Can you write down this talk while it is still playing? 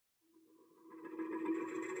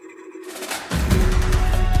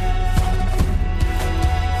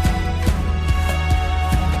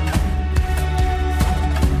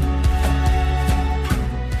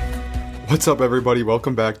What's up, everybody?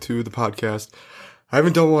 Welcome back to the podcast. I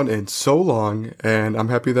haven't done one in so long, and I'm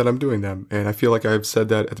happy that I'm doing them. And I feel like I've said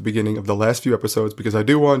that at the beginning of the last few episodes because I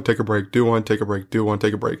do one, take a break, do one, take a break, do one,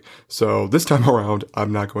 take a break. So this time around,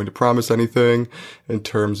 I'm not going to promise anything in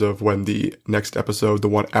terms of when the next episode, the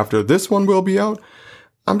one after this one, will be out.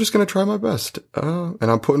 I'm just going to try my best. And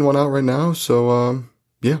I'm putting one out right now. So,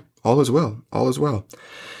 yeah, all is well. All is well.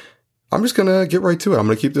 I'm just going to get right to it. I'm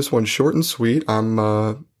going to keep this one short and sweet.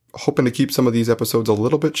 I'm hoping to keep some of these episodes a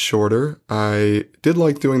little bit shorter. I did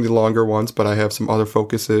like doing the longer ones, but I have some other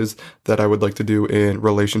focuses that I would like to do in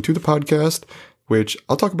relation to the podcast, which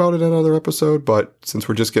I'll talk about in another episode. But since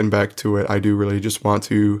we're just getting back to it, I do really just want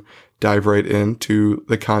to dive right into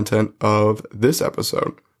the content of this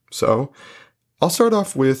episode. So I'll start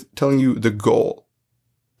off with telling you the goal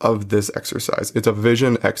of this exercise. It's a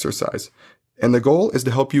vision exercise. And the goal is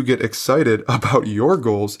to help you get excited about your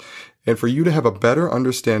goals and for you to have a better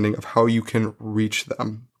understanding of how you can reach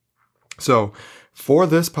them. So for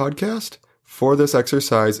this podcast, for this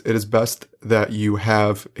exercise, it is best that you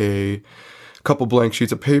have a couple blank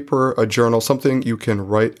sheets of paper, a journal, something you can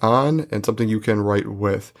write on and something you can write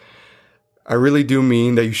with. I really do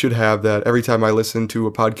mean that you should have that. Every time I listen to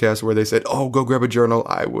a podcast where they said, oh, go grab a journal,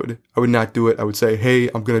 I would not do it. I would say, hey,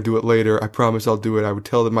 I'm going to do it later. I promise I'll do it. I would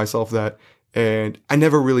tell myself that. And I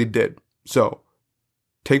never really did. So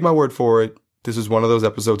take my word for it. This is one of those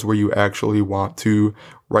episodes where you actually want to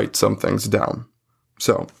write some things down.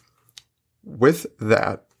 So with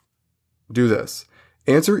that, do this.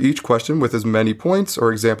 Answer each question with as many points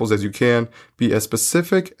or examples as you can. Be as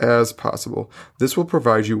specific as possible. This will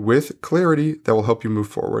provide you with clarity that will help you move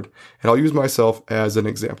forward. And I'll use myself as an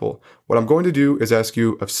example. What I'm going to do is ask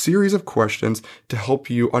you a series of questions to help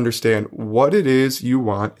you understand what it is you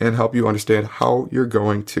want and help you understand how you're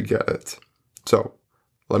going to get it. So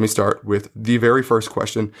let me start with the very first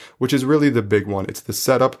question, which is really the big one. It's the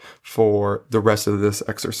setup for the rest of this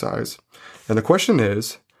exercise. And the question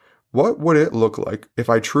is, what would it look like if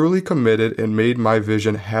I truly committed and made my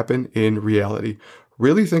vision happen in reality?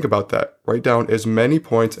 Really think about that. Write down as many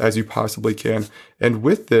points as you possibly can. And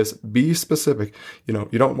with this, be specific. You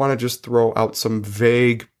don't want to just throw out some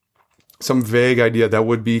vague idea that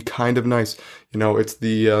would be kind of nice. It's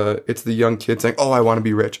the young kid saying, oh, I want to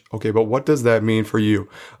be rich. Okay, but what does that mean for you?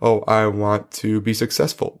 Oh, I want to be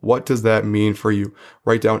successful. What does that mean for you?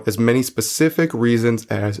 Write down as many specific reasons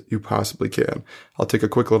as you possibly can. I'll take a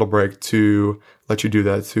quick little break to let you do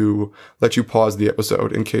that, to let you pause the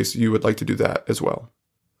episode in case you would like to do that as well.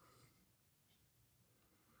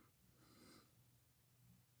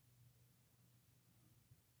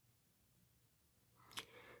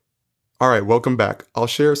 All right, welcome back. I'll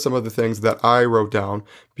share some of the things that I wrote down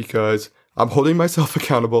because I'm holding myself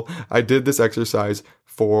accountable. I did this exercise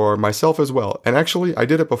for myself as well. And actually, I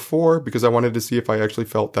did it before because I wanted to see if I actually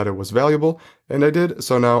felt that it was valuable. And I did.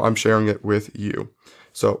 So now I'm sharing it with you.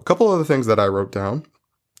 So a couple of the things that I wrote down.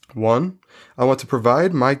 One, I want to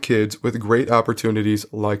provide my kids with great opportunities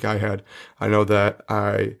like I had. I know that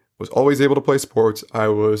I was always able to play sports. I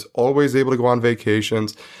was always able to go on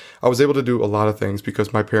vacations. I was able to do a lot of things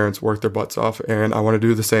because my parents worked their butts off, and I want to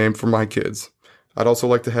do the same for my kids. I'd also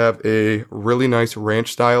like to have a really nice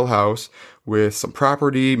ranch-style house with some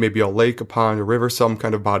property, maybe a lake, a pond, a river, some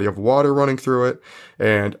kind of body of water running through it,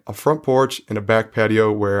 and a front porch and a back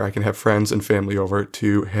patio where I can have friends and family over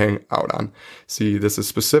to hang out on. See, this is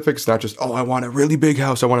specific. It's not just, oh, I want a really big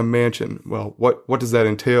house. I want a mansion. Well, what does that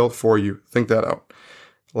entail for you? Think that out.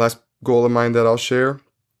 Last goal of mine that I'll share,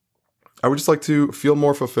 I would just like to feel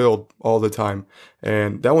more fulfilled all the time.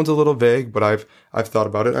 And that one's a little vague, but I've thought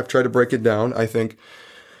about it. I've tried to break it down. I think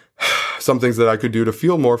some things that I could do to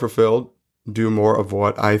feel more fulfilled, do more of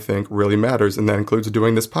what I think really matters. And that includes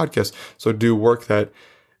doing this podcast. So do work that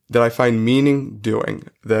I find meaning doing.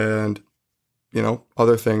 And,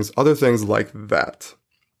 other things like that.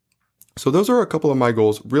 So those are a couple of my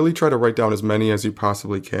goals. Really try to write down as many as you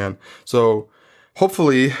possibly can. So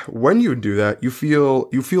hopefully, when you do that, you feel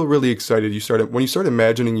really excited. When you start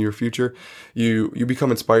imagining your future, you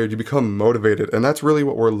become inspired, you become motivated, and that's really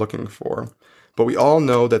what we're looking for. But we all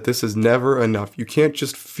know that this is never enough. You can't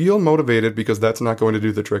just feel motivated because that's not going to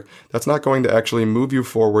do the trick. That's not going to actually move you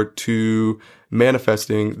forward to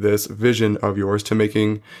manifesting this vision of yours, to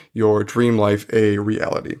making your dream life a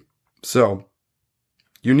reality. So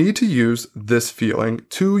you need to use this feeling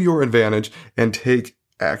to your advantage and take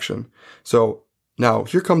action. So now,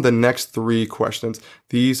 here come the next three questions.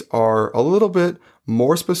 These are a little bit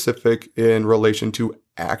more specific in relation to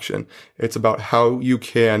action. It's about how you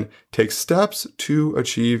can take steps to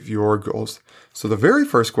achieve your goals. So the very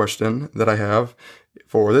first question that I have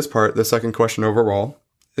for this part, the second question overall,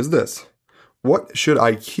 is this. What should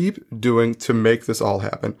I keep doing to make this all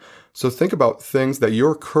happen? So think about things that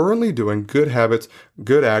you're currently doing, good habits,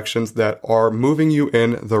 good actions that are moving you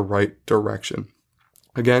in the right direction.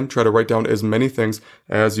 Again, try to write down as many things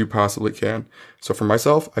as you possibly can. So for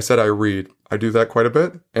myself, I said I read. I do that quite a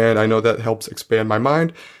bit, and I know that helps expand my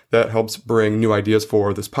mind. That helps bring new ideas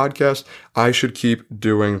for this podcast. I should keep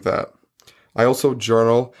doing that. I also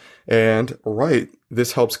journal and write.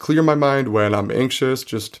 This helps clear my mind when I'm anxious.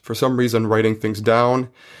 Just for some reason, writing things down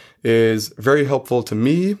is very helpful to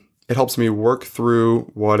me. It helps me work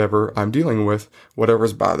through whatever I'm dealing with,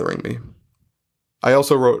 whatever's bothering me. I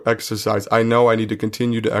also wrote exercise. I know I need to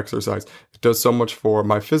continue to exercise. It does so much for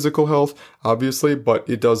my physical health, obviously, but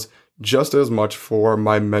it does just as much for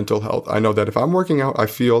my mental health. I know that if I'm working out, I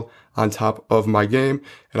feel on top of my game.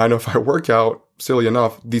 And I know if I work out, silly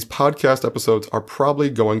enough, these podcast episodes are probably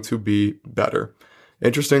going to be better.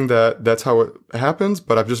 Interesting that that's how it happens,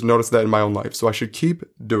 but I've just noticed that in my own life. So I should keep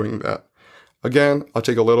doing that. Again, I'll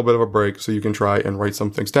take a little bit of a break so you can try and write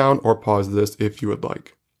some things down or pause this if you would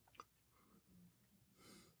like.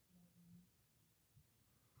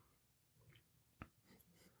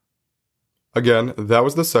 Again, that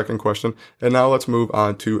was the second question, and now let's move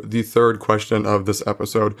on to the third question of this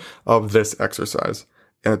episode of this exercise,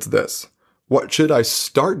 and it's this. What should I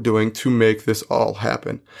start doing to make this all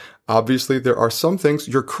happen? Obviously, there are some things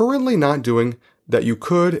you're currently not doing that you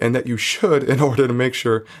could and that you should in order to make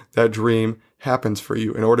sure that dream happens for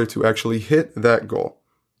you, in order to actually hit that goal.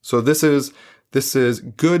 So this is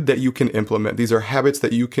good that you can implement. These are habits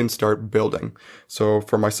that you can start building. So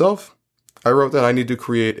for myself, I wrote that I need to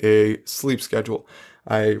create a sleep schedule.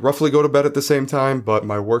 I roughly go to bed at the same time, but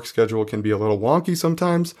my work schedule can be a little wonky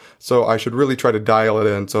sometimes. So I should really try to dial it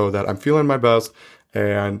in so that I'm feeling my best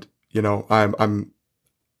and,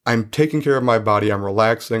 I'm taking care of my body. I'm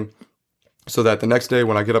relaxing so that the next day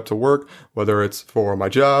when I get up to work, whether it's for my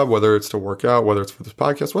job, whether it's to work out, whether it's for this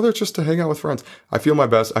podcast, whether it's just to hang out with friends, I feel my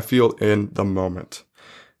best. I feel in the moment.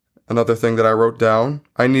 Another thing that I wrote down,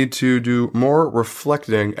 I need to do more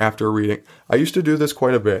reflecting after reading. I used to do this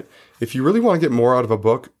quite a bit. If you really want to get more out of a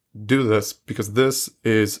book, do this because this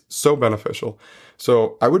is so beneficial.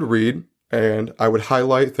 So I would read and I would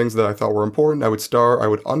highlight things that I thought were important. I would star, I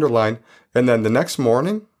would underline, and then the next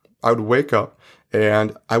morning I would wake up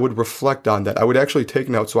and I would reflect on that. I would actually take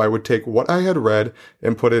notes. So I would take what I had read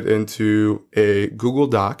and put it into a Google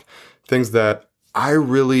Doc, things that I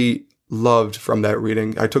really loved from that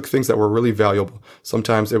reading. I took things that were really valuable.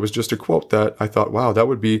 Sometimes it was just a quote that I thought, wow, that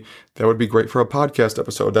would be great for a podcast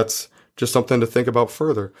episode. That's just something to think about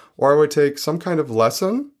further. Or I would take some kind of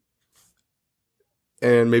lesson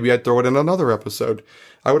and maybe I'd throw it in another episode.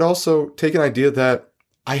 I would also take an idea that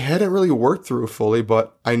I hadn't really worked through fully,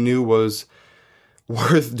 but I knew was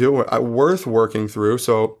worth working through.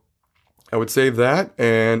 So I would save that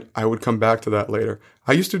and I would come back to that later.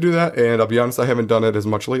 I used to do that and I'll be honest, I haven't done it as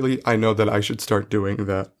much lately. I know that I should start doing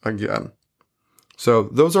that again. So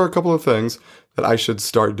those are a couple of things that I should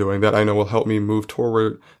start doing that I know will help me move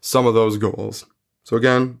toward some of those goals. So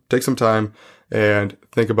again, take some time and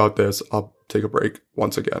think about this. I'll take a break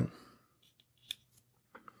once again.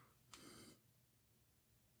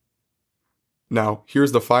 Now,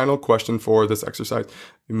 here's the final question for this exercise.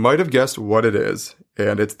 You might have guessed what it is,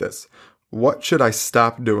 and it's this. What should I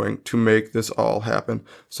stop doing to make this all happen?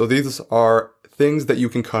 So these are things that you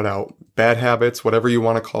can cut out, bad habits, whatever you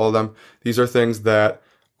want to call them. These are things that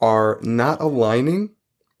are not aligning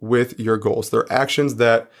with your goals. They're actions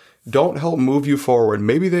that don't help move you forward.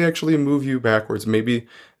 Maybe they actually move you backwards. Maybe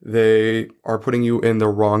they are putting you in the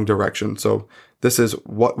wrong direction. So this is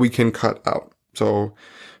what we can cut out. So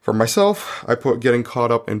for myself, I put getting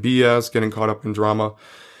caught up in BS, getting caught up in drama.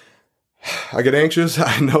 I get anxious,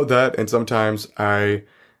 I know that, and sometimes I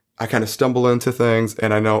kind of stumble into things,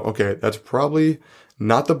 and I know, okay, that's probably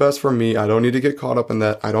not the best for me. I don't need to get caught up in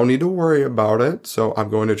that. I don't need to worry about it, so I'm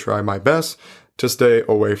going to try my best to stay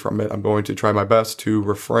away from it. I'm going to try my best to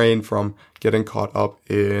refrain from getting caught up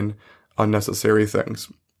in unnecessary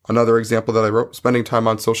things. Another example that I wrote, spending time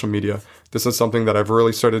on social media. This is something that I've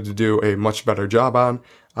really started to do a much better job on.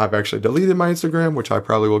 I've actually deleted my Instagram, which I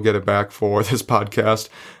probably will get it back for this podcast.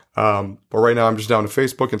 But right now I'm just down to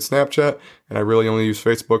Facebook and Snapchat, and I really only use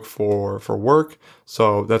Facebook for work.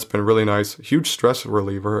 So that's been really nice. Huge stress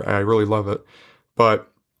reliever. I really love it.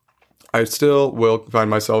 But I still will find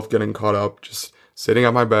myself getting caught up, just sitting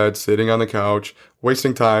on my bed, sitting on the couch,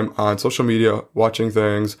 wasting time on social media, watching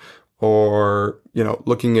things, or,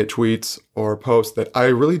 looking at tweets or posts that I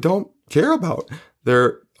really don't care about. They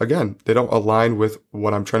don't align with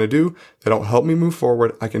what I'm trying to do. They don't help me move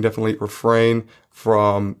forward. I can definitely refrain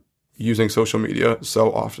from using social media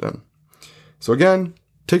so often. So again,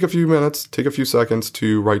 take a few minutes, take a few seconds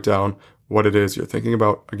to write down what it is you're thinking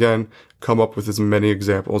about. Again, come up with as many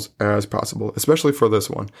examples as possible, especially for this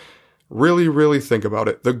one. Really, really think about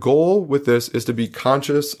it. The goal with this is to be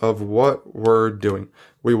conscious of what we're doing.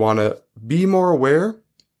 We want to be more aware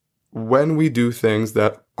when we do things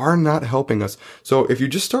that are not helping us. So if you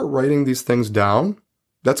just start writing these things down,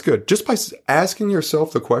 that's good. Just by asking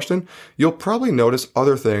yourself the question, you'll probably notice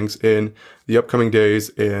other things in the upcoming days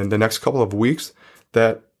and the next couple of weeks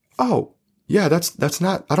that, oh, yeah, that's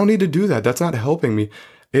not, I don't need to do that. That's not helping me.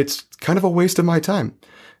 It's kind of a waste of my time.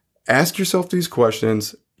 Ask yourself these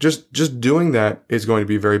questions. Just doing that is going to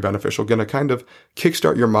be very beneficial. Going to kind of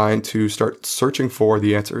kickstart your mind to start searching for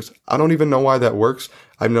the answers. I don't even know why that works.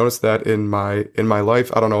 I've noticed that in my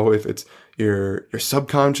life. I don't know if it's your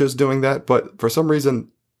subconscious doing that, but for some reason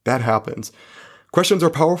that happens. Questions are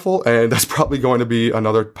powerful, and that's probably going to be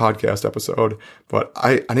another podcast episode, but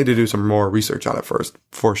I need to do some more research on it first,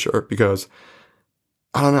 for sure, because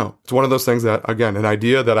I don't know. It's one of those things that, again, an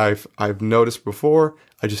idea that I've noticed before,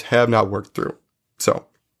 I just have not worked through. So,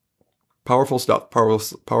 powerful stuff.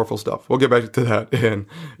 We'll get back to that in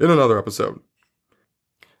another episode.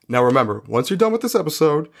 Now remember, once you're done with this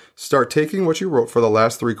episode, start taking what you wrote for the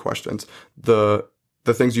last 3 questions. The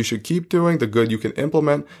things you should keep doing, the good you can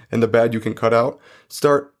implement, and the bad you can cut out.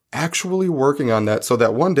 Start actually working on that so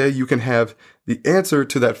that one day you can have the answer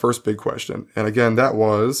to that first big question. And again, that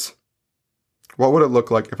was, what would it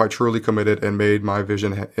look like if I truly committed and made my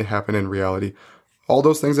vision happen in reality? All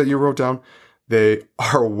those things that you wrote down, they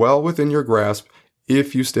are well within your grasp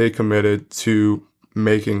if you stay committed to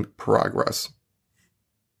making progress.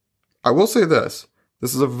 I will say this.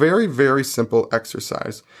 This is a very, very simple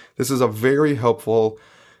exercise. This is a very helpful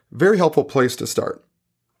place to start.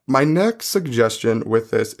 My next suggestion with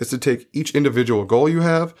this is to take each individual goal you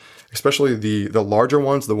have, especially the larger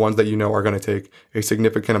ones, the ones that you know are going to take a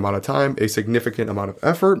significant amount of time, a significant amount of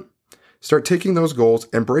effort. Start taking those goals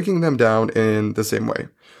and breaking them down in the same way.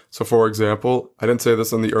 So for example, I didn't say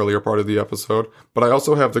this in the earlier part of the episode, but I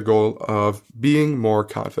also have the goal of being more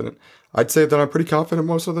confident. I'd say that I'm pretty confident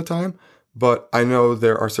most of the time, but I know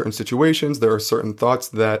there are certain situations, there are certain thoughts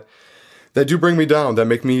that do bring me down, that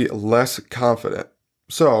make me less confident.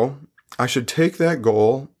 So I should take that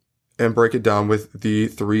goal and break it down with the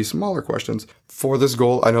 3 smaller questions. For this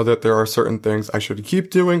goal, I know that there are certain things I should keep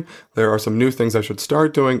doing, there are some new things I should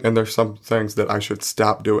start doing, and there's some things that I should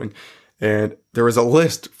stop doing. And there is a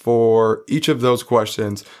list for each of those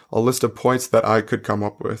questions, a list of points that I could come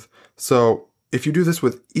up with. So if you do this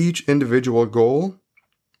with each individual goal,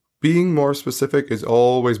 being more specific is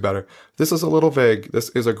always better. This is a little vague. This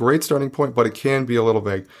is a great starting point, but it can be a little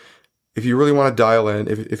vague. If you really want to dial in,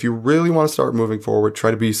 if you really want to start moving forward,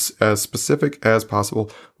 try to be as specific as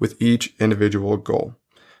possible with each individual goal.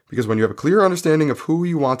 Because when you have a clear understanding of who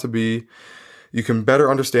you want to be, you can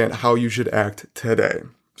better understand how you should act today.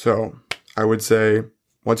 So I would say,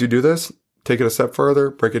 once you do this, take it a step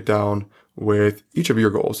further, break it down with each of your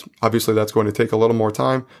goals. Obviously, that's going to take a little more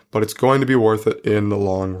time, but it's going to be worth it in the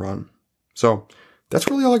long run. So that's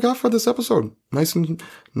really all I got for this episode. Nice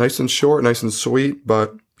and short, nice and sweet,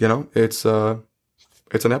 but you know, it's an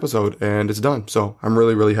episode and it's done. So I'm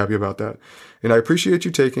really, really happy about that. And I appreciate you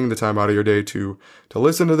taking the time out of your day to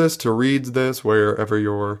listen to this, to read this, wherever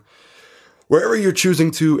you're choosing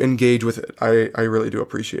to engage with it. I really do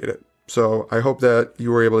appreciate it. So I hope that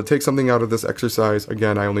you were able to take something out of this exercise.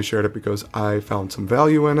 Again, I only shared it because I found some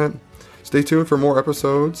value in it. Stay tuned for more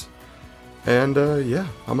episodes. And I'm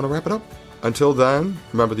going to wrap it up. Until then,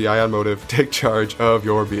 remember the Ion Motive, take charge of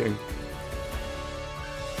your being.